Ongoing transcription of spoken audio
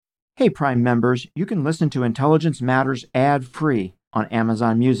Hey, Prime members, you can listen to Intelligence Matters ad-free on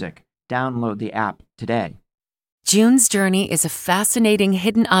Amazon Music. Download the app today. June's Journey is a fascinating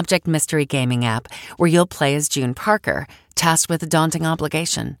hidden object mystery gaming app where you'll play as June Parker, tasked with a daunting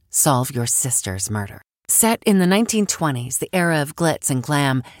obligation: solve your sister's murder. Set in the 1920s, the era of glitz and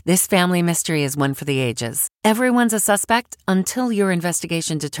glam, this family mystery is one for the ages. Everyone's a suspect until your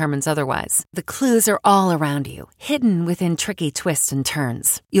investigation determines otherwise. The clues are all around you, hidden within tricky twists and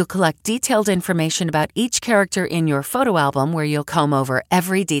turns. You'll collect detailed information about each character in your photo album where you'll comb over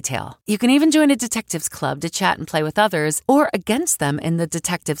every detail. You can even join a detectives club to chat and play with others or against them in the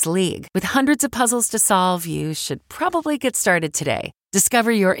Detectives League. With hundreds of puzzles to solve, you should probably get started today.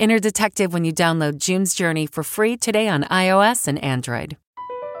 Discover your inner detective when you download June's Journey for free today on iOS and Android.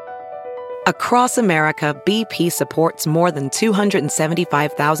 Across America, BP supports more than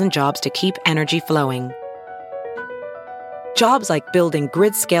 275,000 jobs to keep energy flowing. Jobs like building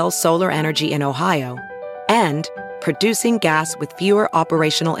grid-scale solar energy in Ohio and producing gas with fewer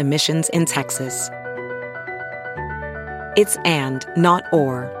operational emissions in Texas. It's and, not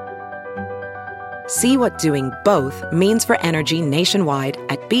or. See what doing both means for energy nationwide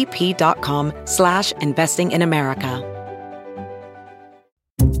at bp.com/investing in America.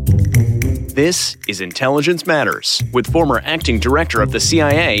 This is Intelligence Matters with former acting director of the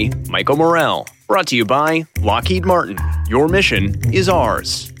CIA, Michael Morell. Brought to you by Lockheed Martin. Your mission is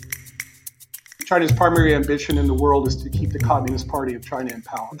ours. China's primary ambition in the world is to keep the Communist Party of China in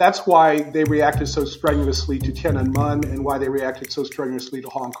power. That's why they reacted so strenuously to Tiananmen and why they reacted so strenuously to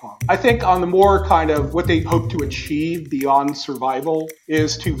Hong Kong. I think on the more kind of what they hope to achieve beyond survival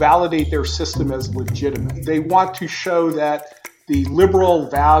is to validate their system as legitimate. They want to show that the liberal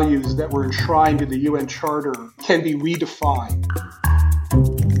values that were enshrined in the UN Charter can be redefined.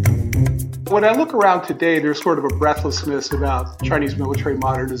 When I look around today, there's sort of a breathlessness about Chinese military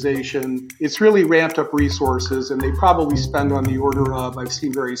modernization. It's really ramped up resources, and they probably spend on the order of, I've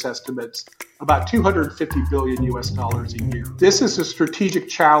seen various estimates, about $250 billion US a year. This is a strategic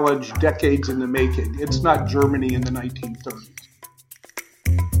challenge decades in the making. It's not Germany in the 1930s.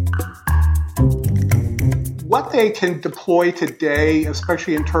 What they can deploy today,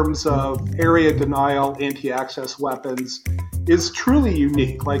 especially in terms of area denial, anti-access weapons, is truly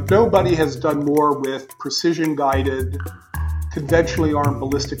unique. Like, nobody has done more with precision-guided, conventionally armed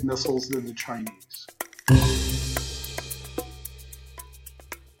ballistic missiles than the Chinese.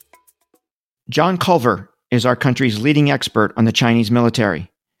 John Culver is our country's leading expert on the Chinese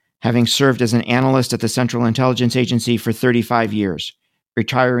military, having served as an analyst at the Central Intelligence Agency for 35 years,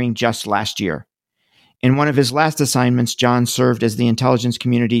 retiring just last year. In one of his last assignments, John served as the intelligence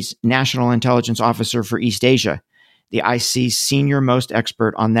community's National Intelligence Officer for East Asia, the IC's senior-most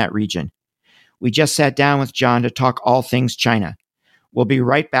expert on that region. We just sat down with John to talk all things China. We'll be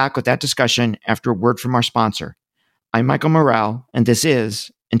right back with that discussion after a word from our sponsor. I'm Michael Morell, and this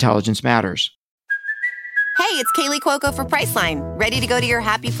is Intelligence Matters. Hey, it's Kaylee Cuoco for Priceline. Ready to go to your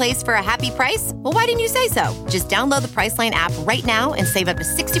happy place for a happy price? Well, why didn't you say so? Just download the Priceline app right now and save up to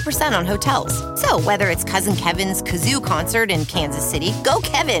 60% on hotels. So whether it's Cousin Kevin's Kazoo Concert in Kansas City, go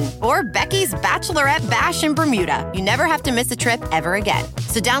Kevin, or Becky's Bachelorette Bash in Bermuda, you never have to miss a trip ever again.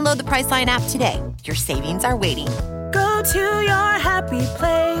 So download the Priceline app today. Your savings are waiting. Go to your happy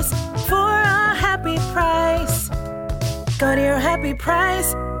place for a happy price. Go to your happy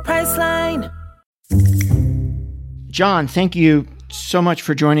price, Priceline. John, thank you so much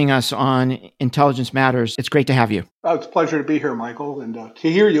for joining us on Intelligence Matters. It's great to have you. Oh, it's a pleasure to be here, Michael, and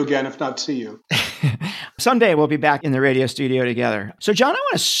to hear you again, if not see you. Someday we'll be back in the radio studio together. So, John, I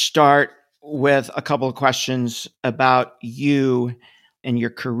want to start with a couple of questions about you and your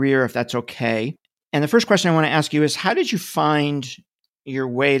career, if that's okay. And the first question I want to ask you is, how did you find your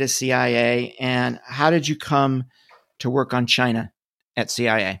way to CIA, and how did you come to work on China at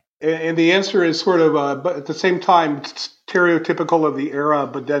CIA? And the answer is sort of, but at the same time, stereotypical of the era,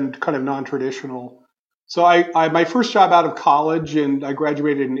 but then kind of non-traditional. So my first job out of college, and I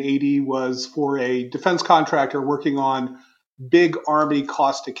graduated in 80, was for a defense contractor working on big Army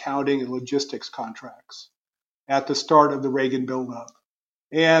cost accounting and logistics contracts at the start of the Reagan buildup.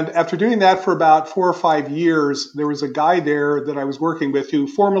 And after doing that for about 4 or 5 years, there was a guy there that I was working with who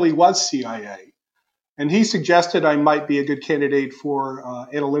formerly was CIA. And he suggested I might be a good candidate for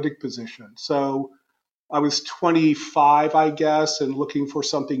analytic position. So I was 25, I guess, and looking for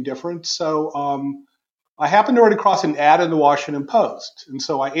something different. So I happened to run across an ad in the Washington Post. And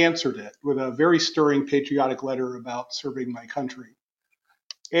so I answered it with a very stirring patriotic letter about serving my country.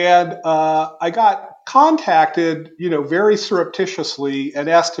 And I got contacted, very surreptitiously and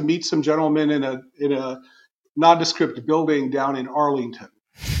asked to meet some gentlemen in a nondescript building down in Arlington.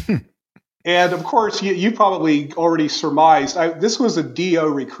 And of course, you probably already surmised this was a DO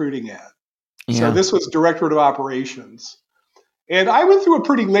recruiting ad. So Yeah. this was Directorate of Operations. And I went through a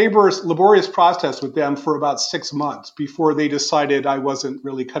pretty laborious process with them for about 6 months before they decided I wasn't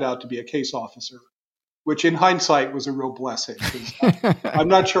really cut out to be a case officer, which in hindsight was a real blessing. I'm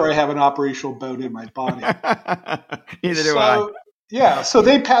not sure I have an operational bone in my body. Neither do I. Yeah, so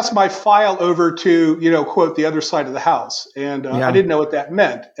they passed my file over to, quote, the other side of the house. And I didn't know what that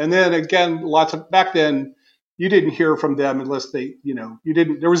meant. And then again, back then, you didn't hear from them unless there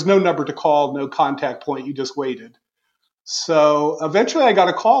was no number to call, no contact point. You just waited. So eventually I got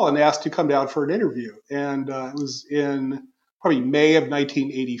a call and asked to come down for an interview. And it was in probably May of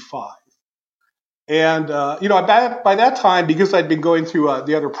 1985. And, by that time, because I'd been going through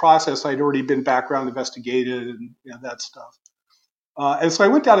the other process, I'd already been background investigated and that stuff. And so I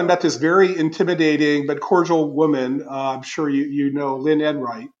went down and met this very intimidating but cordial woman. I'm sure you know Lynn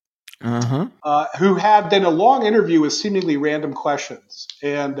Enright, who had then a long interview with seemingly random questions.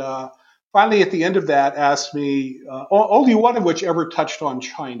 And finally, at the end of that, asked me, only one of which ever touched on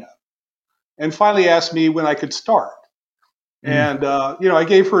China, and finally asked me when I could start. And, I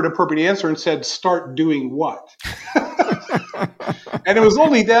gave her an appropriate answer and said, start doing what? And it was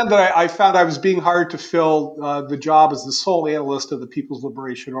only then that I found I was being hired to fill the job as the sole analyst of the People's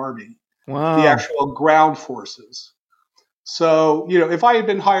Liberation Army, the actual ground forces. So, if I had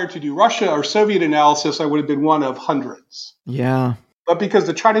been hired to do Russia or Soviet analysis, I would have been one of hundreds. Yeah. But because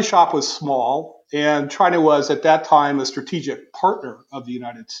the China shop was small and China was at that time a strategic partner of the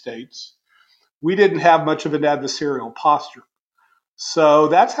United States, we didn't have much of an adversarial posture. So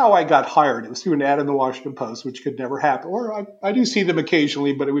that's how I got hired. It was through an ad in the Washington Post, which could never happen. Or I do see them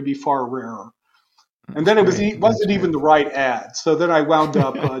occasionally, but it would be far rarer. And then it wasn't even the right ad. So then I wound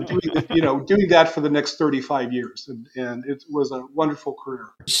up doing that for the next 35 years. And it was a wonderful career.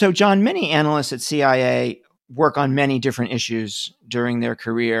 So, John, many analysts at CIA work on many different issues during their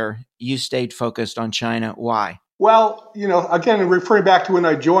career. You stayed focused on China. Why? Well, again, referring back to when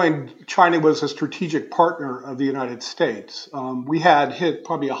I joined, China was a strategic partner of the United States. We had hit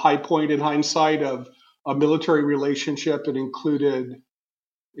probably a high point in hindsight of a military relationship that included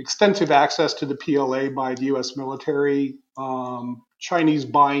extensive access to the PLA by the U.S. military, Chinese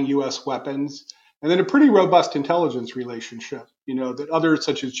buying U.S. weapons, and then a pretty robust intelligence relationship, that others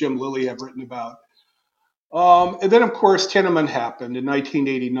such as Jim Lilly have written about. And then, of course, Tiananmen happened in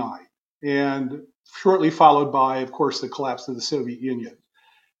 1989. And shortly followed by, of course, the collapse of the Soviet Union.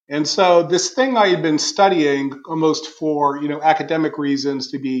 And so this thing I had been studying almost for, academic reasons,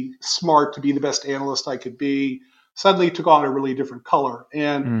 to be smart, to be the best analyst I could be, suddenly took on a really different color.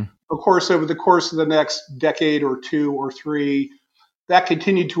 And of course, over the course of the next decade or two or three, that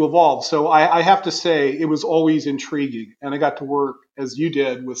continued to evolve. So I have to say it was always intriguing. And I got to work, as you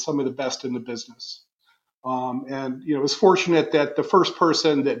did, with some of the best in the business. And I was fortunate that the first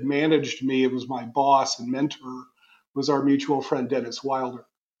person that managed me, it was my boss and mentor, was our mutual friend, Dennis Wilder.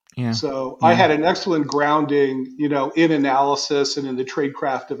 Yeah. So I had an excellent grounding, in analysis and in the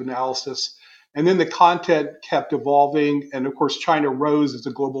tradecraft of analysis. And then the content kept evolving. And of course, China rose as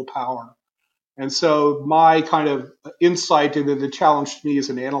a global power. And so my kind of insight and then the challenge to me as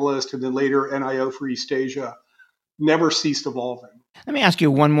an analyst and then later NIO for East Asia never ceased evolving. Let me ask you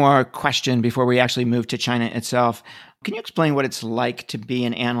one more question before we actually move to China itself. Can you explain what it's like to be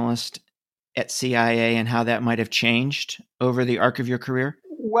an analyst at CIA and how that might have changed over the arc of your career?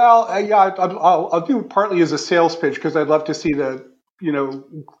 Well, I'll do it partly as a sales pitch because I'd love to see the,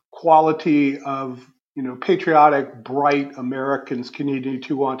 quality of, patriotic, bright Americans continue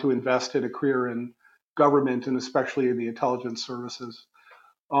to want to invest in a career in government and especially in the intelligence services.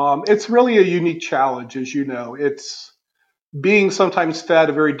 It's really a unique challenge, as you know. It's being sometimes fed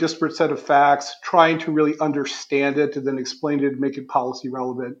a very disparate set of facts, trying to really understand it and then explain it and make it policy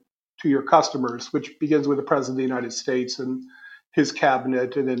relevant to your customers, which begins with the President of the United States and his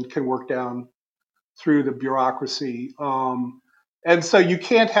cabinet and then can work down through the bureaucracy. And so you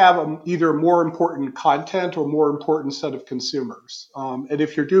can't have either more important content or more important set of consumers. And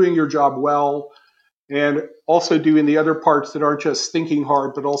if you're doing your job well and also doing the other parts that aren't just thinking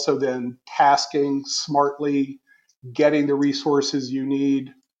hard, but also then tasking smartly, getting the resources you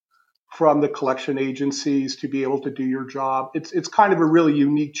need from the collection agencies to be able to do your job. It's kind of a really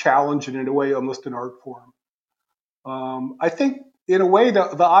unique challenge and in a way almost an art form. I think in a way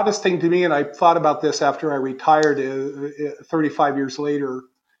the oddest thing to me, and I thought about this after I retired 35 years later,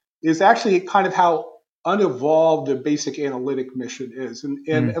 is actually kind of how unevolved the basic analytic mission is. And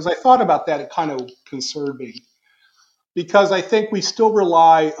as I thought about that, it kind of concerned me. Because I think we still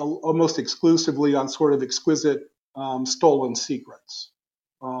rely almost exclusively on sort of exquisite stolen secrets.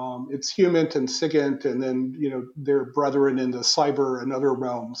 It's HUMINT and SIGINT, and then their brethren in the cyber and other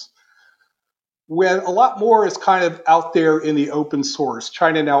realms. When a lot more is kind of out there in the open source.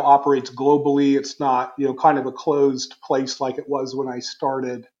 China now operates globally. It's not kind of a closed place like it was when I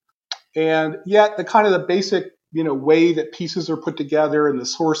started. And yet the kind of the basic way that pieces are put together and the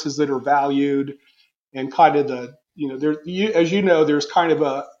sources that are valued and kind of the as there's kind of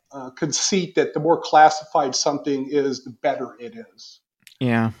a conceit that the more classified something is, the better it is.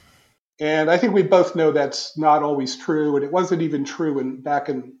 Yeah. And I think we both know that's not always true, and it wasn't even true back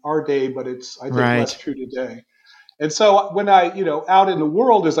in our day, but it's, I think, less true today. And so when I, out in the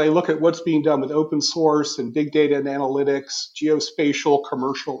world, as I look at what's being done with open source and big data and analytics, geospatial,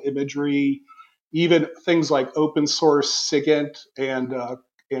 commercial imagery, even things like open source SIGINT and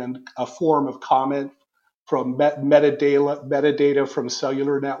a form of comment from metadata from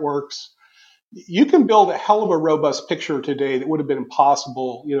cellular networks, you can build a hell of a robust picture today that would have been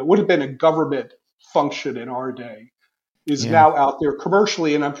impossible, would have been a government function in our day, is now out there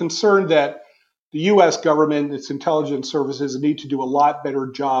commercially. And I'm concerned that the U.S. government, its intelligence services, need to do a lot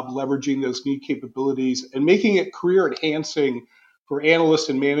better job leveraging those new capabilities and making it career enhancing for analysts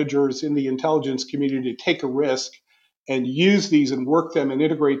and managers in the intelligence community to take a risk and use these and work them and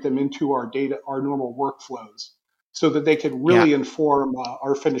integrate them into our data, our normal workflows, so that they can really inform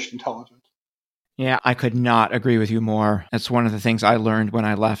our finished intelligence. Yeah, I could not agree with you more. That's one of the things I learned when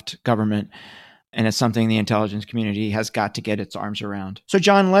I left government, and it's something the intelligence community has got to get its arms around. So,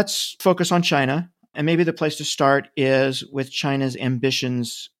 John, let's focus on China. And maybe the place to start is with China's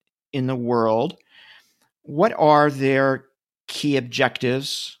ambitions in the world. What are their key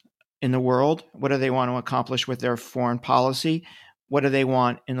objectives in the world? What do they want to accomplish with their foreign policy? What do they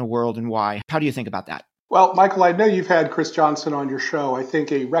want in the world and why? How do you think about that? Well, Michael, I know you've had Chris Johnson on your show, I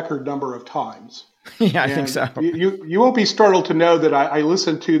think, a record number of times. Yeah, I think so. You won't be startled to know that I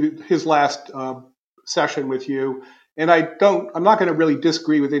listened to his last session with you, and I'm not going to really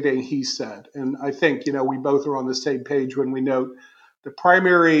disagree with anything he said. And I think, we both are on the same page when we note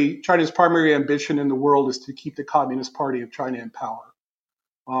China's primary ambition in the world is to keep the Communist Party of China in power.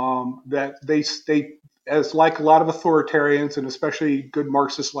 That they, as like a lot of authoritarians, and especially good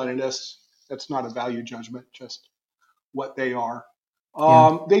Marxist-Leninists, that's not a value judgment, just what they are.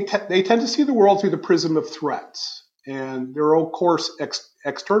 They tend to see the world through the prism of threats. And there are, of course,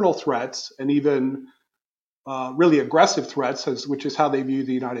 external threats and even really aggressive threats, which is how they view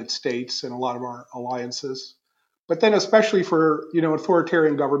the United States and a lot of our alliances. But then especially for,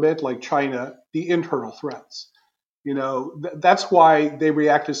 authoritarian government like China, the internal threats. That's why they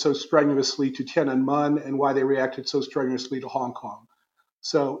reacted so strenuously to Tiananmen and why they reacted so strenuously to Hong Kong.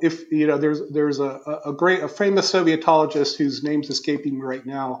 So if there's a famous Sovietologist whose name's escaping me right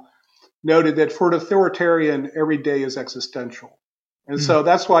now, noted that for an authoritarian, every day is existential. And so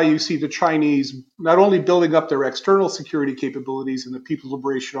that's why you see the Chinese not only building up their external security capabilities in the People's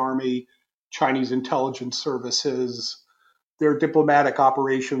Liberation Army, Chinese intelligence services, their diplomatic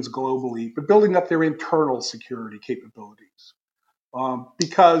operations globally, but building up their internal security capabilities.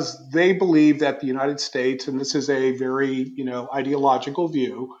 Because they believe that the United States, and this is a very ideological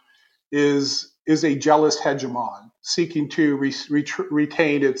view, is a jealous hegemon seeking to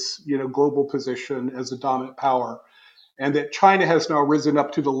retain its global position as a dominant power, and that China has now risen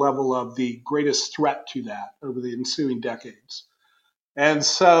up to the level of the greatest threat to that over the ensuing decades. And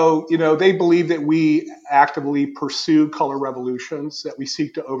so they believe that we actively pursue color revolutions, that we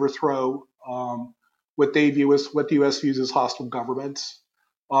seek to overthrow what they view as what the U.S. views as hostile governments,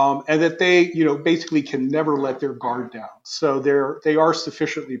 and that they, basically can never let their guard down. So they are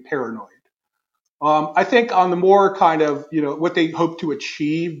sufficiently paranoid. I think on the more kind of, what they hope to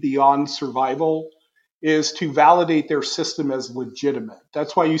achieve beyond survival is to validate their system as legitimate.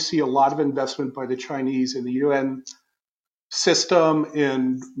 That's why you see a lot of investment by the Chinese in the UN system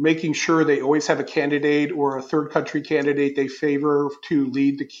in making sure they always have a candidate or a third country candidate they favor to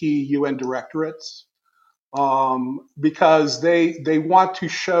lead the key UN directorates. Because they want to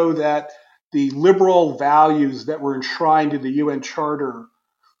show that the liberal values that were enshrined in the UN Charter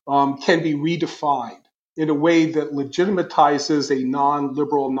can be redefined in a way that legitimatizes a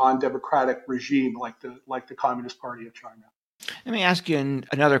non-liberal, non-democratic regime like the Communist Party of China. Let me ask you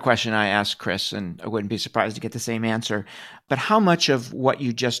another question I asked Chris, and I wouldn't be surprised to get the same answer. But how much of what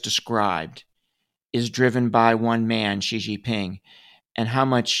you just described is driven by one man, Xi Jinping, and how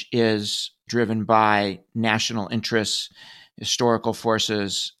much is driven by national interests, historical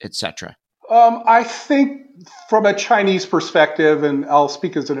forces, etc.? I think from a Chinese perspective, and I'll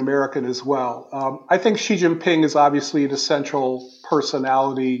speak as an American as well, I think Xi Jinping is obviously an essential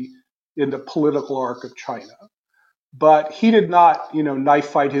personality in the political arc of China. but he did not, knife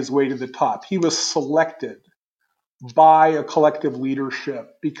fight his way to the top. He was selected by a collective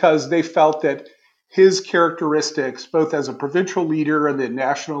leadership because they felt that his characteristics, both as a provincial leader and the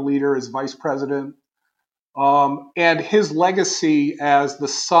national leader as vice president, and his legacy as the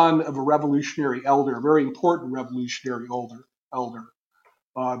son of a revolutionary elder, a very important revolutionary elder,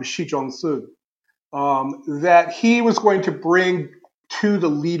 Xi Zhongsun, that he was going to bring to the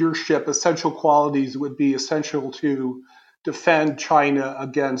leadership essential qualities that would be essential to defend China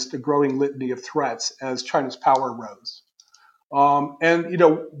against a growing litany of threats as China's power rose.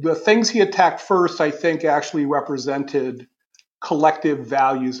 The things he attacked first, I think, actually represented collective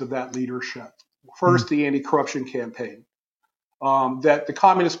values of that leadership. First, the anti-corruption campaign. That the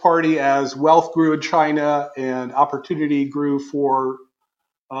Communist Party, as wealth grew in China and opportunity grew for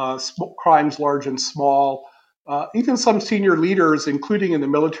crimes large and small, even some senior leaders, including in the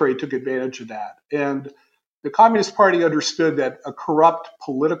military, took advantage of that. And the Communist Party understood that a corrupt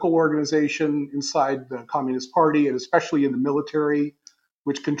political organization inside the Communist Party, and especially in the military,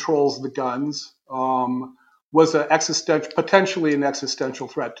 which controls the guns, was potentially an existential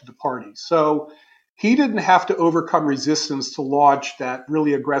threat to the party. So he didn't have to overcome resistance to launch that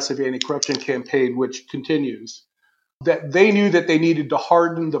really aggressive anti-corruption campaign, which continues. That they knew that they needed to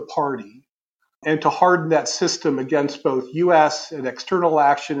harden the party and to harden that system against both U.S. and external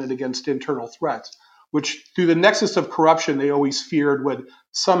action and against internal threats, which through the nexus of corruption they always feared would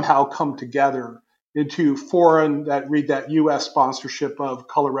somehow come together into that U.S. sponsorship of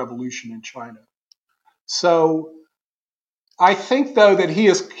color revolution in China. So I think, though, that he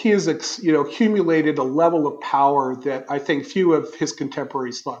has accumulated a level of power that I think few of his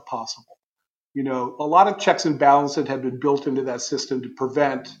contemporaries thought possible. A lot of checks and balances had been built into that system to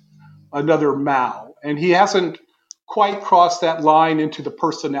prevent another Mao. And he hasn't quite crossed that line into the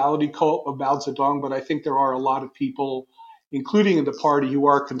personality cult of Mao Zedong, but I think there are a lot of people, including in the party, who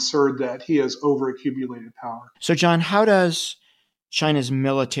are concerned that he has overaccumulated power. So, John, how does China's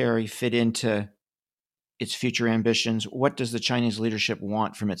military fit into its future ambitions? What does the Chinese leadership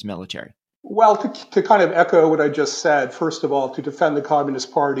want from its military? Well, to kind of echo what I just said, first of all, to defend the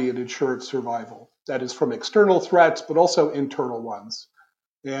Communist Party and ensure its survival. That is from external threats, but also internal ones.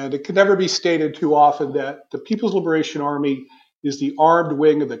 And it can never be stated too often that the People's Liberation Army is the armed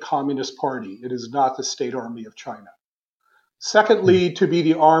wing of the Communist Party. It is not the state army of China. Secondly, to be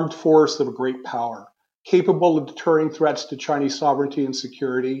the armed force of a great power, capable of deterring threats to Chinese sovereignty and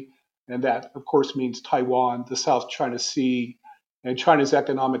security. And that, of course, means Taiwan, the South China Sea, and China's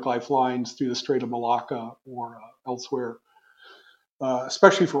economic lifelines through the Strait of Malacca or elsewhere,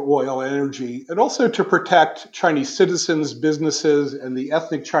 especially for oil and energy, and also to protect Chinese citizens, businesses, and the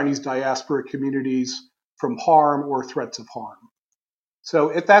ethnic Chinese diaspora communities from harm or threats of harm.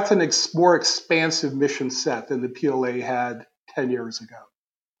 So that's a more expansive mission set than the PLA had 10 years ago,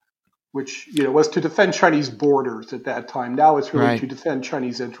 which was to defend Chinese borders at that time. Now it's really to defend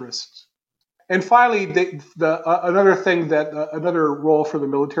Chinese interests. And finally, another role for the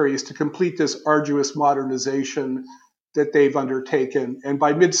military is to complete this arduous modernization that they've undertaken, and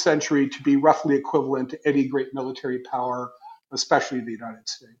by mid-century to be roughly equivalent to any great military power, especially the United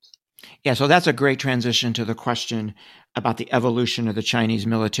States. Yeah, so that's a great transition to the question about the evolution of the Chinese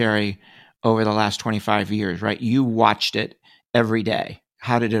military over the last 25 years, right? You watched it every day.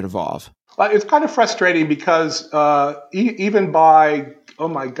 How did it evolve? It's kind of frustrating because even by, oh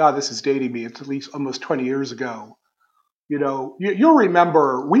my God, this is dating me, it's at least almost 20 years ago. You'll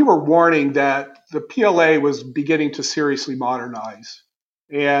remember we were warning that the PLA was beginning to seriously modernize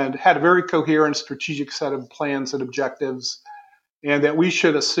and had a very coherent strategic set of plans and objectives, and that we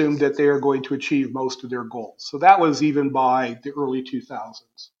should assume that they are going to achieve most of their goals. So that was even by the early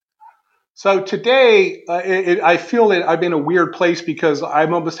 2000s. So today, I feel that I'm in a weird place because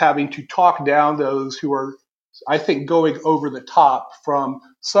I'm almost having to talk down those who are, I think, going over the top from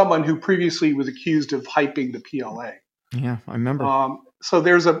someone who previously was accused of hyping the PLA. Yeah, I remember. So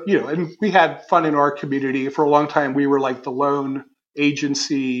there's and we had fun in our community. For a long time, we were like the lone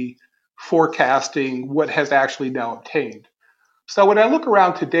agency forecasting what has actually now obtained. So when I look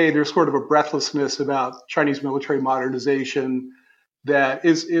around today, there's sort of a breathlessness about Chinese military modernization that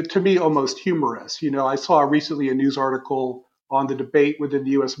is, to me, almost humorous. I saw recently a news article on the debate within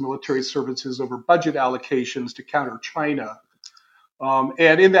the U.S. military services over budget allocations to counter China.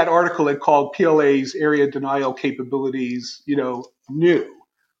 And in that article, it called PLA's area denial capabilities, new.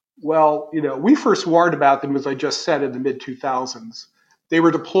 Well, we first warned about them, as I just said, in the mid-2000s. They were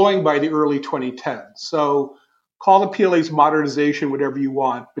deploying by the early 2010s. So call the PLA's modernization whatever you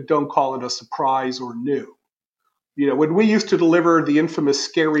want, but don't call it a surprise or new. When we used to deliver the infamous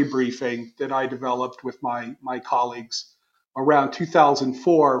scary briefing that I developed with my colleagues around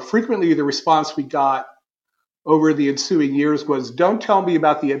 2004, frequently the response we got over the ensuing years was, "Don't tell me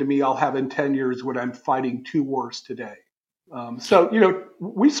about the enemy I'll have in 10 years when I'm fighting two wars today."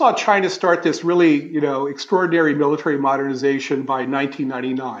 We saw China start this really, extraordinary military modernization by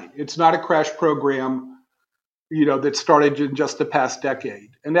 1999. It's not a crash program, that started in just the past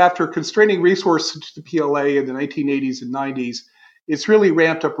decade. And after constraining resources to the PLA in the 1980s and 90s, it's really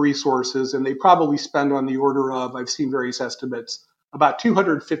ramped up resources, and they probably spend on the order of, I've seen various estimates, about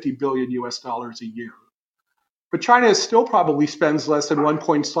 250 billion US dollars a year. But China still probably spends less than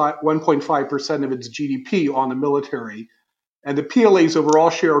 1.5% of its GDP on the military. And the PLA's overall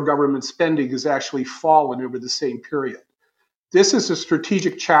share of government spending has actually fallen over the same period. This is a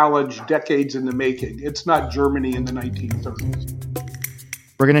strategic challenge decades in the making. It's not Germany in the 1930s.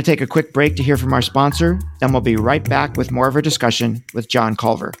 We're going to take a quick break to hear from our sponsor, then we'll be right back with more of our discussion with John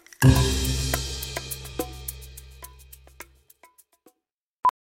Culver.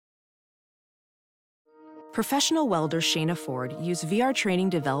 Professional welder Shayna Ford used VR training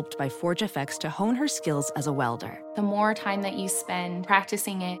developed by ForgeFX to hone her skills as a welder. The more time that you spend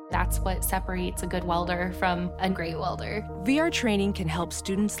practicing it, that's what separates a good welder from a great welder. VR training can help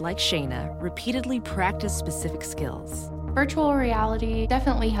students like Shayna repeatedly practice specific skills. Virtual reality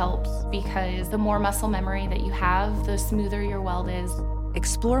definitely helps because the more muscle memory that you have, the smoother your weld is.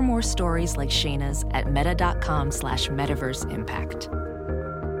 Explore more stories like Shayna's at meta.com/metaverseimpact.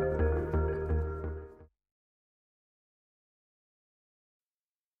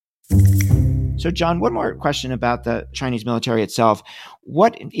 So, John, one more question about the Chinese military itself.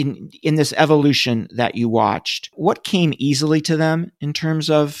 What, in this evolution that you watched, what came easily to them in terms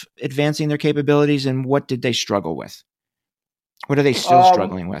of advancing their capabilities, and what did they struggle with? What are they still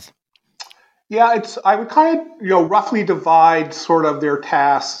struggling with? Yeah, I would kind of, roughly divide sort of their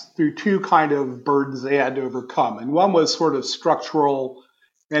tasks through two kind of burdens they had to overcome. And one was sort of structural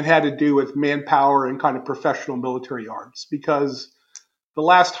and had to do with manpower and kind of professional military arts, because the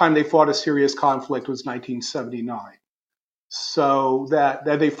last time they fought a serious conflict was 1979. So that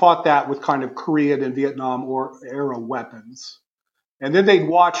they fought that with kind of Korean and Vietnam era weapons. And then they'd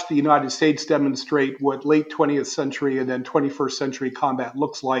watch the United States demonstrate what late 20th century and then 21st century combat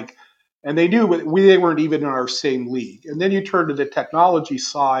looks like. And they knew they weren't even in our same league. And then you turn to the technology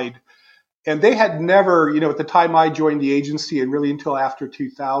side, and they had never, at the time I joined the agency and really until after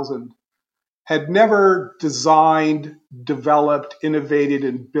 2000, had never designed, developed, innovated,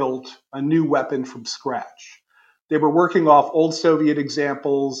 and built a new weapon from scratch. They were working off old Soviet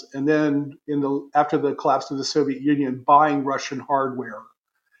examples, and then after the collapse of the Soviet Union, buying Russian hardware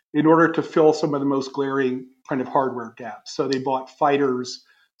in order to fill some of the most glaring kind of hardware gaps. So they bought fighters,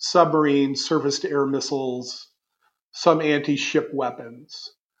 submarines, surface-to-air missiles, some anti-ship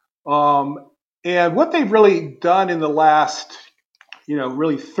weapons. And what they've really done in the last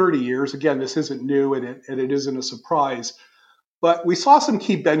really 30 years. Again, this isn't new and it isn't a surprise. But we saw some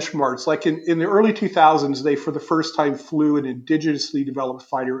key benchmarks. Like in the early 2000s, they for the first time flew an indigenously developed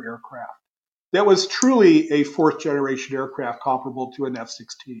fighter aircraft that was truly a fourth generation aircraft comparable to an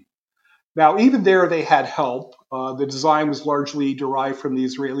F-16. Now, even there, they had help. The design was largely derived from the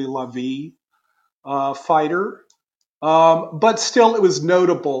Israeli Lavi fighter. But still, it was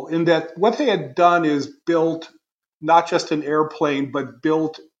notable in that what they had done is built not just an airplane, but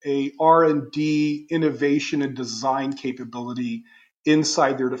built a R&D innovation and design capability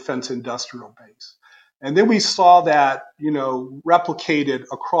inside their defense industrial base. And then we saw that, replicated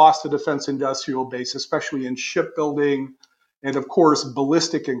across the defense industrial base, especially in shipbuilding and, of course,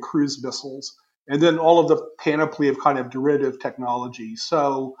 ballistic and cruise missiles, and then all of the panoply of kind of derivative technology.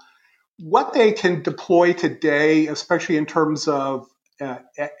 So what they can deploy today, especially in terms of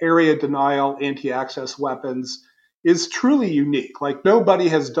area denial, anti-access weapons, is truly unique. Like nobody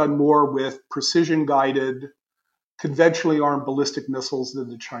has done more with precision-guided, conventionally armed ballistic missiles than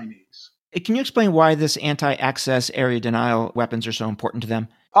the Chinese. Can you explain why this anti-access area denial weapons are so important to them?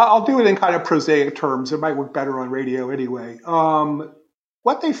 I'll do it in kind of prosaic terms. It might work better on radio anyway.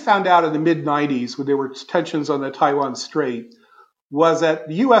 What they found out in the mid-90s when there were tensions on the Taiwan Strait was that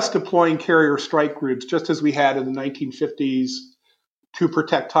the U.S. deploying carrier strike groups, just as we had in the 1950s to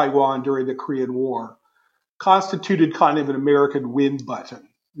protect Taiwan during the Korean War, constituted kind of an American win button.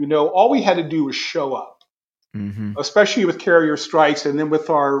 All we had to do was show up, especially with carrier strikes, and then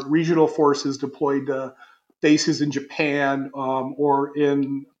with our regional forces deployed to bases in Japan or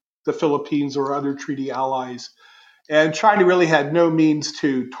in the Philippines or other treaty allies. And China really had no means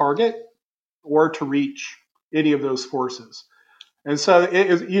to target or to reach any of those forces. And so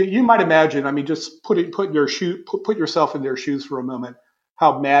you might imagine, I mean, just put yourself in their shoes for a moment,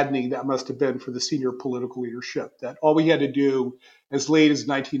 how maddening that must have been for the senior political leadership, that all we had to do as late as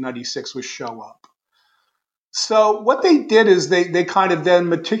 1996 was show up. So what they did is they kind of then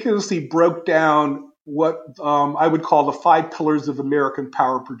meticulously broke down what I would call the 5 pillars of American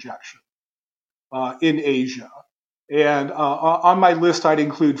power projection in Asia. And on my list, I'd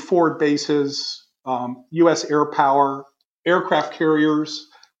include forward bases, U.S. air power, aircraft carriers,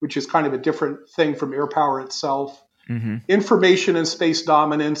 which is kind of a different thing from air power itself, information and space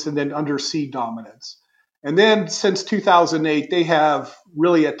dominance, and then undersea dominance. And then since 2008, they have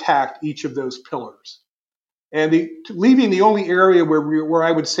really attacked each of those pillars. And leaving the only area where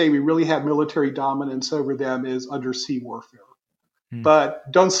I would say we really have military dominance over them is undersea warfare. But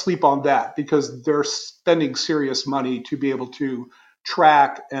don't sleep on that, because they're spending serious money to be able to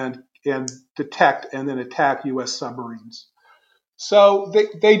track and detect and then attack U.S. submarines. So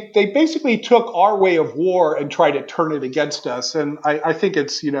they basically took our way of war and tried to turn it against us. And I think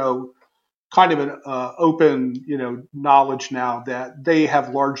it's, kind of an open, knowledge now that they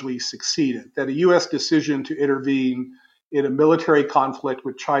have largely succeeded, that a U.S. decision to intervene in a military conflict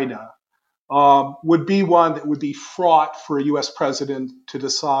with China would be one that would be fraught for a U.S. president to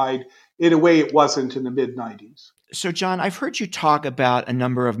decide in a way it wasn't in the mid-90s. So, John, I've heard you talk about a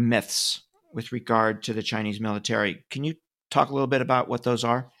number of myths with regard to the Chinese military. Can you talk a little bit about what those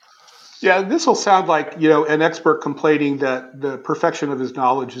are? Yeah, this will sound like, an expert complaining that the perfection of his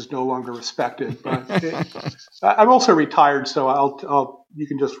knowledge is no longer respected. But I'm also retired, so you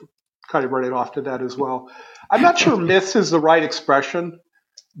can just kind of run it off to that as well. I'm not sure myths is the right expression,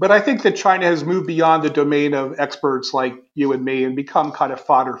 but I think that China has moved beyond the domain of experts like you and me and become kind of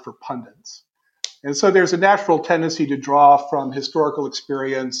fodder for pundits. And so there's a natural tendency to draw from historical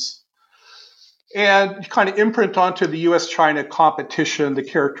experience and kind of imprint onto the U.S.-China competition the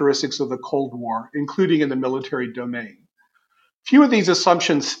characteristics of the Cold War, including in the military domain. Few of these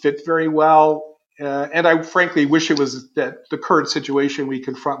assumptions fit very well, and I frankly wish it was that the current situation we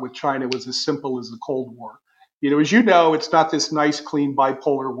confront with China was as simple as the Cold War. As you know, it's not this nice, clean,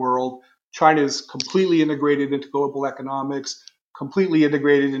 bipolar world. China is completely integrated into global economics, completely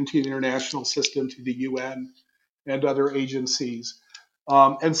integrated into the international system, to the UN and other agencies.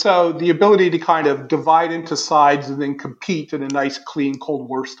 And so the ability to kind of divide into sides and then compete in a nice, clean Cold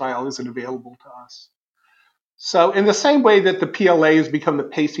War style isn't available to us. So in the same way that the PLA has become the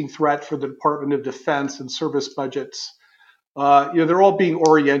pacing threat for the Department of Defense and service budgets, they're all being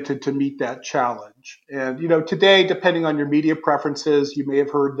oriented to meet that challenge. And, today, depending on your media preferences, you may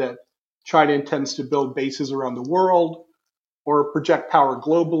have heard that China intends to build bases around the world or project power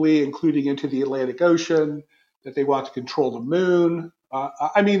globally, including into the Atlantic Ocean, that they want to control the moon.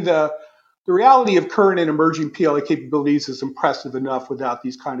 The reality of current and emerging PLA capabilities is impressive enough without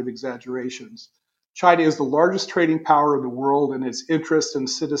these kind of exaggerations. China is the largest trading power in the world, and its interests and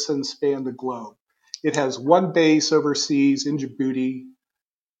citizens span the globe. It has one base overseas in Djibouti,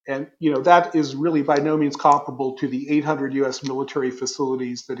 and that is really by no means comparable to the 800 U.S. military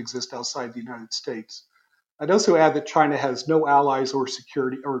facilities that exist outside the United States. I'd also add that China has no allies or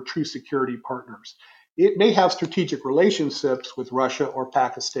true security partners. It may have strategic relationships with Russia or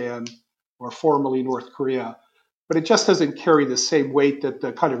Pakistan or formerly North Korea, but it just doesn't carry the same weight that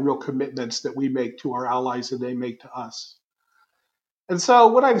the kind of real commitments that we make to our allies and they make to us. And so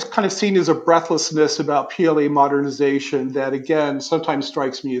what I've kind of seen is a breathlessness about PLA modernization that, again, sometimes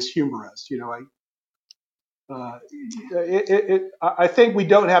strikes me as humorous. I think we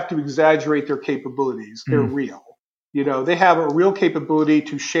don't have to exaggerate their capabilities. They're real. They have a real capability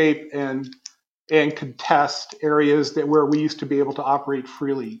to shape and contest areas where we used to be able to operate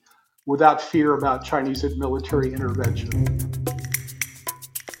freely without fear about Chinese military intervention.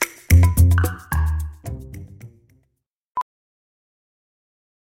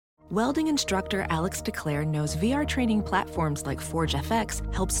 Welding instructor Alex DeClaire knows VR training platforms like Forge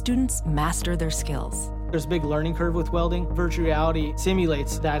FX help students master their skills. There's a big learning curve with welding. Virtual reality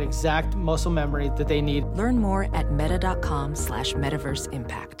simulates that exact muscle memory that they need. Learn more at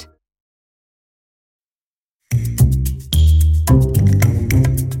meta.com/metaverseimpact.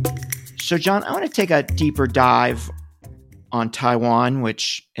 So, John, I want to take a deeper dive on Taiwan,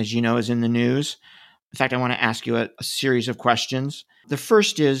 which, as you know, is in the news. In fact, I want to ask you a series of questions. The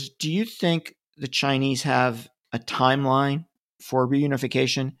first is, do you think the Chinese have a timeline for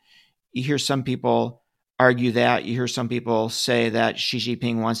reunification? You hear some people argue that. You hear some people say that Xi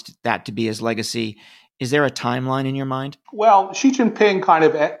Jinping wants that to be his legacy. Is there a timeline in your mind? Well, Xi Jinping kind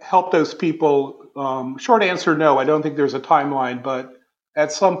of helped those people. Short answer, no. I don't think there's a timeline, but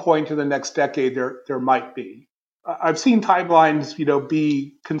at some point in the next decade, there might be. I've seen timelines,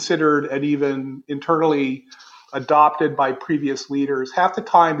 be considered and even internally adopted by previous leaders. Half the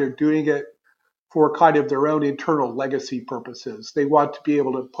time they're doing it for kind of their own internal legacy purposes. They want to be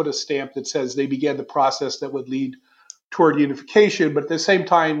able to put a stamp that says they began the process that would lead toward unification, but at the same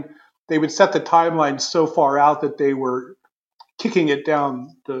time, they would set the timeline so far out that they were kicking it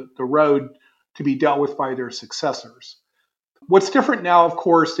down the road to be dealt with by their successors. What's different now, of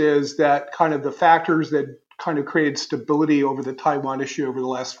course, is that kind of the factors that kind of created stability over the Taiwan issue over the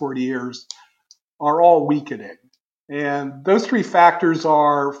last 40 years are all weakening. And those three factors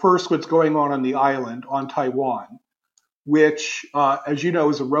are, first, what's going on the island, on Taiwan, which, as you know,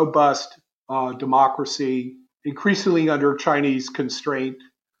 is a robust democracy, increasingly under Chinese constraint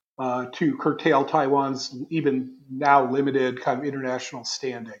to curtail Taiwan's even now limited kind of international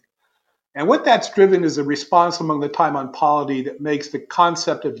standing. And what that's driven is a response among the Taiwan polity that makes the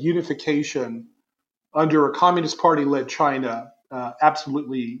concept of unification under a Communist Party-led China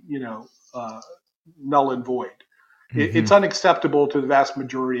absolutely, null and void. Mm-hmm. It's unacceptable to the vast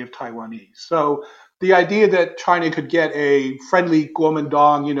majority of Taiwanese. So the idea that China could get a friendly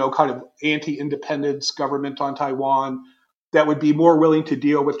Kuomintang, kind of anti-independence government on Taiwan that would be more willing to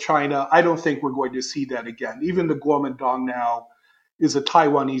deal with China, I don't think we're going to see that again. Even the Kuomintang now is a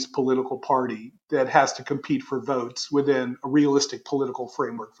Taiwanese political party that has to compete for votes within a realistic political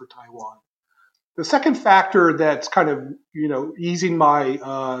framework for Taiwan. The second factor that's kind of, easing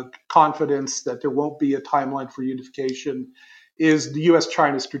my confidence that there won't be a timeline for unification is the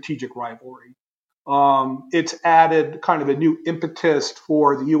U.S.-China strategic rivalry. It's added kind of a new impetus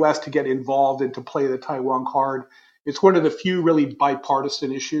for the U.S. to get involved and to play the Taiwan card. It's one of the few really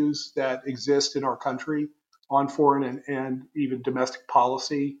bipartisan issues that exist in our country on foreign and even domestic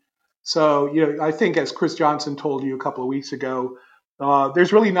policy. So, I think, as Chris Johnson told you a couple of weeks ago,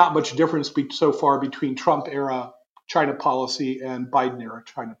 there's really not much difference so far between Trump-era China policy and Biden-era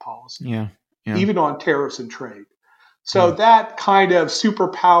China policy, yeah. Even on tariffs and trade. So that kind of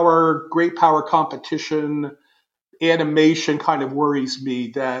superpower, great power competition animation kind of worries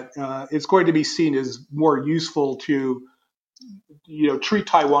me that it's going to be seen as more useful to treat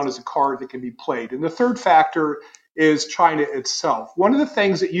Taiwan as a card that can be played. And the third factor is China itself. One of the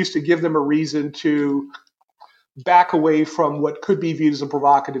things that used to give them a reason to back away from what could be viewed as a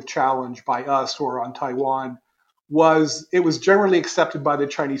provocative challenge by us or on Taiwan was it was generally accepted by the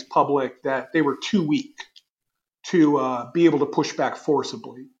Chinese public that they were too weak to be able to push back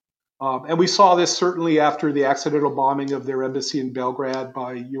forcibly. And we saw this certainly after the accidental bombing of their embassy in Belgrade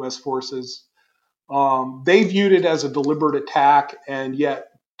by U.S. forces. They viewed it as a deliberate attack and yet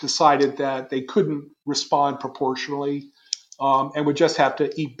decided that they couldn't respond proportionally and would just have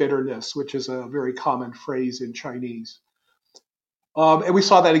to eat bitterness, which is a very common phrase in Chinese. And we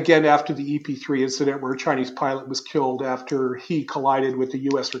saw that again after the EP-3 incident where a Chinese pilot was killed after he collided with the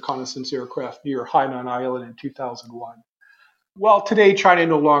U.S. reconnaissance aircraft near Hainan Island in 2001. Well, today China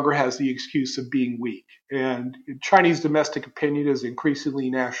no longer has the excuse of being weak, and Chinese domestic opinion is increasingly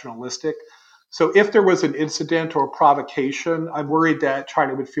nationalistic. So if there was an incident or provocation, I'm worried that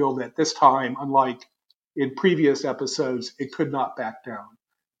China would feel that this time, unlike in previous episodes, it could not back down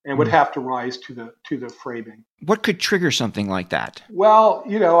and would have to rise to the framing. What could trigger something like that? Well,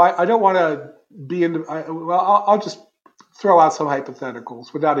 I don't want to be in. I'll just throw out some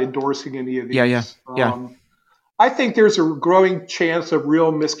hypotheticals without endorsing any of these. Yeah. I think there's a growing chance of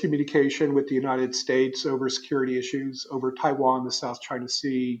real miscommunication with the United States over security issues, over Taiwan, the South China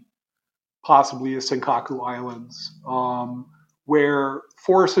Sea, possibly the Senkaku Islands, where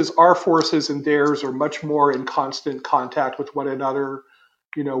our forces and theirs are much more in constant contact with one another.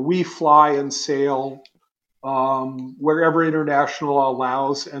 We fly and sail wherever international law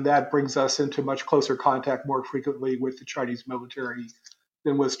allows, and that brings us into much closer contact more frequently with the Chinese military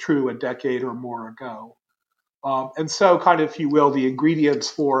than was true a decade or more ago. And so, kind of, if you will, the ingredients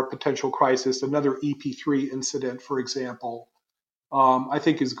for a potential crisis, another EP-3 incident, for example, I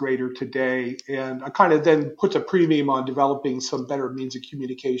think is greater today. And I kind of then puts a premium on developing some better means of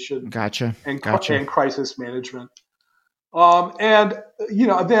communication and crisis management. And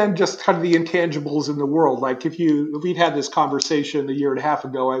then just kind of the intangibles in the world. Like if we'd had this conversation a year and a half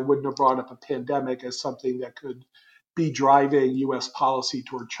ago, I wouldn't have brought up a pandemic as something that could be driving U.S. policy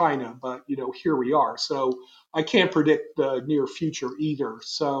toward China. But, here we are. So I can't predict the near future either.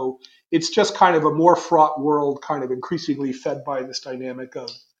 So it's just kind of a more fraught world, kind of increasingly fed by this dynamic of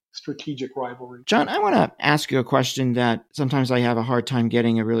strategic rivalry. John, I want to ask you a question that sometimes I have a hard time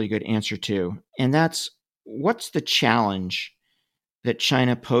getting a really good answer to. And that's, what's the challenge that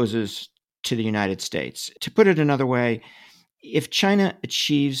China poses to the United States? To put it another way, if China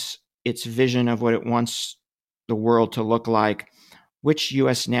achieves its vision of what it wants the world to look like? Which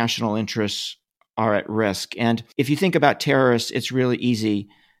U.S. national interests are at risk? And if you think about terrorists, it's really easy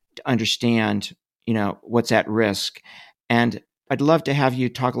to understand, what's at risk. And I'd love to have you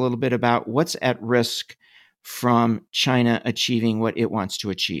talk a little bit about what's at risk from China achieving what it wants to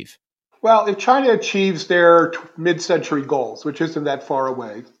achieve. Well, if China achieves their mid-century goals, which isn't that far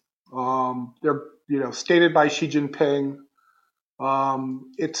away, they're stated by Xi Jinping,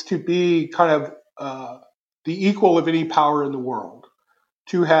 it's to be kind of the equal of any power in the world,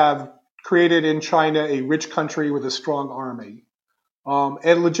 to have created in China a rich country with a strong army,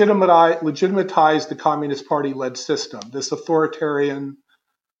 and legitimatize the Communist Party-led system, this authoritarian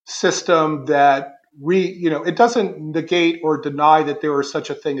system that it doesn't negate or deny that there is such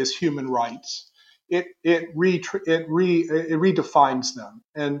a thing as human rights. It redefines them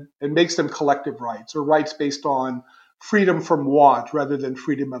and makes them collective rights, or rights based on freedom from want rather than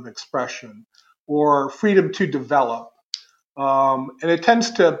freedom of expression, or freedom to develop. And it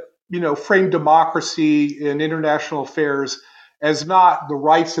tends to frame democracy in international affairs as not the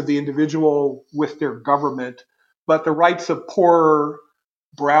rights of the individual with their government, but the rights of poorer,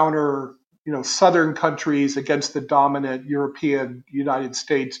 browner, southern countries against the dominant European, United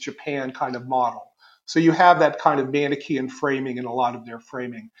States, Japan kind of model. So you have that kind of Manichaean framing in a lot of their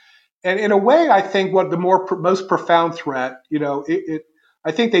framing. And in a way, I think what the most profound threat,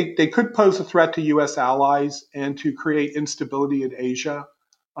 I think they could pose a threat to U.S. allies and to create instability in Asia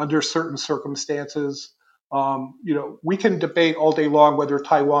under certain circumstances. We can debate all day long whether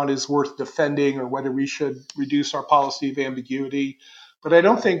Taiwan is worth defending or whether we should reduce our policy of ambiguity. But I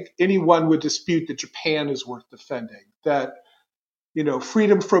don't think anyone would dispute that Japan is worth defending, that,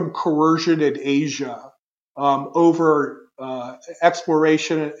 freedom from coercion in Asia over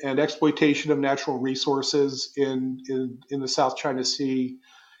exploration and exploitation of natural resources in the South China Sea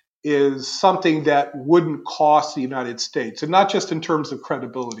is something that wouldn't cost the United States, and not just in terms of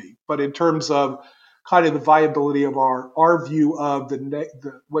credibility, but in terms of kind of the viability of our view of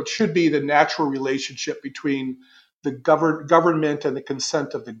what should be the natural relationship between the government and the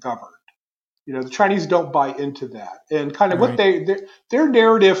consent of the governed. The Chinese don't buy into that, and kind of what their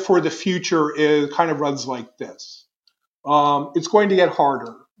narrative for the future is kind of runs like this. It's going to get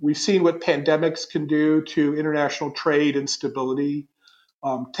harder. We've seen what pandemics can do to international trade and stability.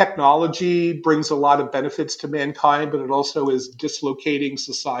 Technology brings a lot of benefits to mankind, but it also is dislocating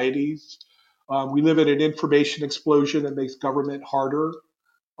societies. We live in an information explosion that makes government harder,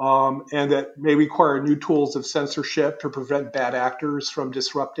 and that may require new tools of censorship to prevent bad actors from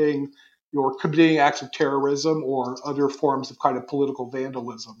disrupting or committing acts of terrorism or other forms of kind of political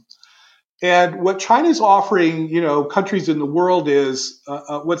vandalism. And what China's offering, countries in the world is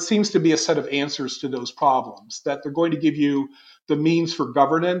what seems to be a set of answers to those problems, that they're going to give you the means for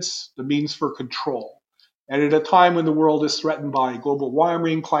governance, the means for control. And at a time when the world is threatened by global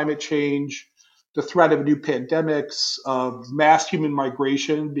warming, climate change, the threat of new pandemics, of mass human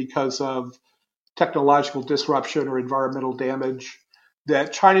migration because of technological disruption or environmental damage,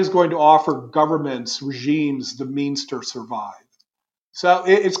 that China is going to offer governments, regimes, the means to survive. So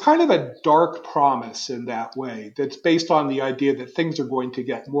it's kind of a dark promise in that way, that's based on the idea that things are going to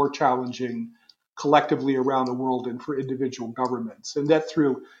get more challenging collectively around the world and for individual governments. And that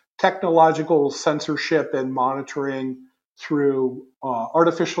through technological censorship and monitoring, through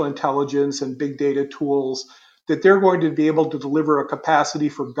artificial intelligence and big data tools, that they're going to be able to deliver a capacity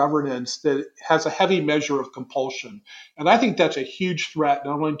for governance that has a heavy measure of compulsion. And I think that's a huge threat,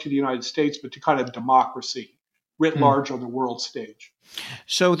 not only to the United States, but to kind of democracy writ large on the world stage.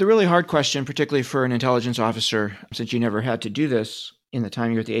 So the really hard question, particularly for an intelligence officer, since you never had to do this in the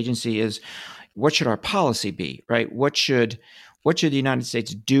time you're at the agency, is what should our policy be, right? What should the United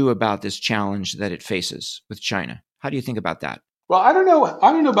States do about this challenge that it faces with China? How do you think about that? Well, I don't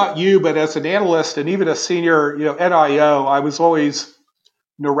know about you, but as an analyst and even a senior, NIO, I was always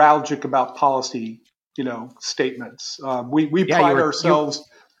neuralgic about policy, statements. We pride ourselves.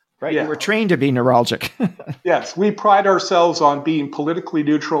 Right. Yeah. You were trained to be neuralgic. Yes. We pride ourselves on being politically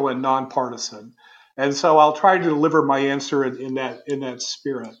neutral and nonpartisan. And so I'll try to deliver my answer in that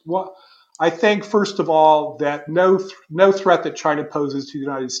spirit. Well, I think, first of all, that no threat that China poses to the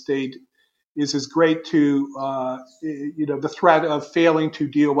United States is as great to, the threat of failing to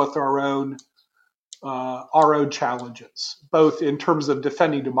deal with our own challenges, both in terms of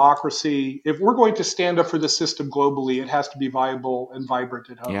defending democracy. If we're going to stand up for the system globally, it has to be viable and vibrant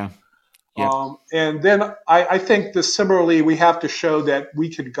at home. Yeah. Yep. And then I think that similarly, we have to show that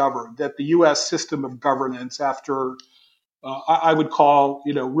we can govern, that the U.S. system of governance, after I would call,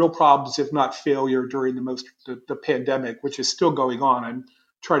 real problems, if not failure, during the pandemic, which is still going on. I'm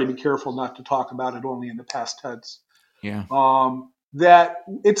try to be careful not to talk about it only in the past tense. Yeah. That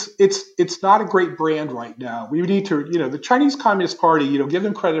it's not a great brand right now. We need to, the Chinese Communist Party, give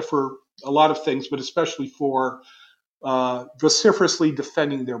them credit for a lot of things, but especially for vociferously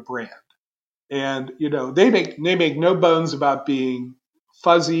defending their brand. And, they make no bones about being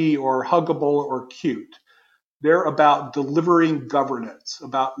fuzzy or huggable or cute. They're about delivering governance,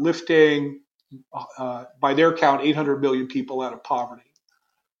 about lifting, by their count, 800 million people out of poverty.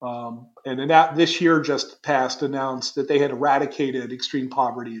 And then this year just passed announced that they had eradicated extreme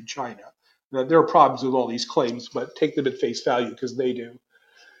poverty in China. Now, there are problems with all these claims, but take them at face value because they do.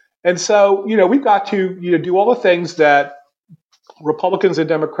 And so, we've got to do all the things that Republicans and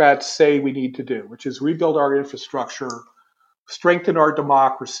Democrats say we need to do, which is rebuild our infrastructure, strengthen our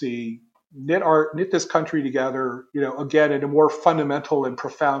democracy, knit this country together, again, in a more fundamental and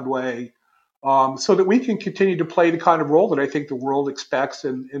profound way, so that we can continue to play the kind of role that I think the world expects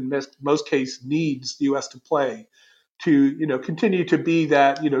and in most cases needs the U.S. to play to, continue to be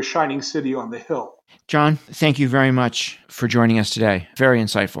that, shining city on the hill. John, thank you very much for joining us today. Very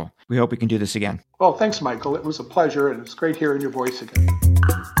insightful. We hope we can do this again. Well, thanks, Michael. It was a pleasure, and it's great hearing your voice again.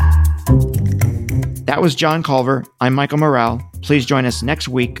 That was John Culver. I'm Michael Morrell. Please join us next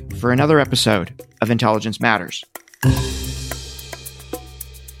week for another episode of Intelligence Matters.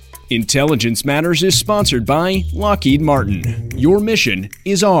 Intelligence Matters is sponsored by Lockheed Martin. Your mission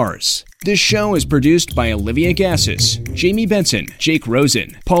is ours. This show is produced by Olivia Gassis, Jamie Benson, Jake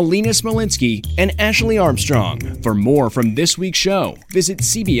Rosen, Paulina Smolinski, and Ashley Armstrong. For more from this week's show, visit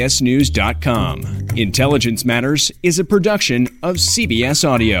cbsnews.com. Intelligence Matters is a production of CBS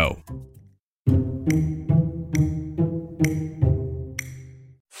Audio.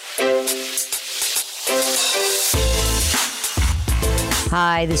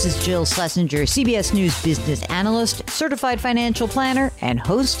 Hi, this is Jill Schlesinger, CBS News business analyst, certified financial planner, and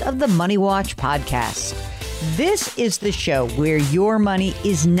host of the Money Watch podcast. This is the show where your money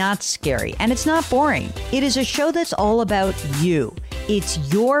is not scary and it's not boring. It is a show that's all about you. It's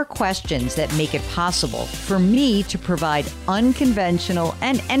your questions that make it possible for me to provide unconventional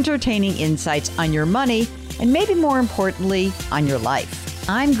and entertaining insights on your money and maybe more importantly, on your life.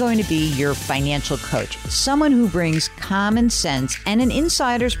 I'm going to be your financial coach, someone who brings common sense and an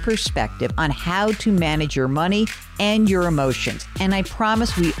insider's perspective on how to manage your money and your emotions. And I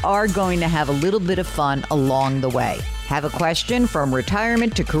promise we are going to have a little bit of fun along the way. Have a question from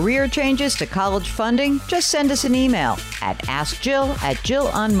retirement to career changes to college funding? Just send us an email at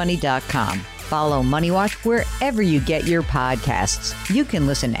askjill@jillonmoney.com. Follow Money Watch wherever you get your podcasts. You can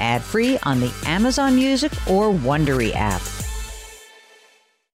listen ad-free on the Amazon Music or Wondery app.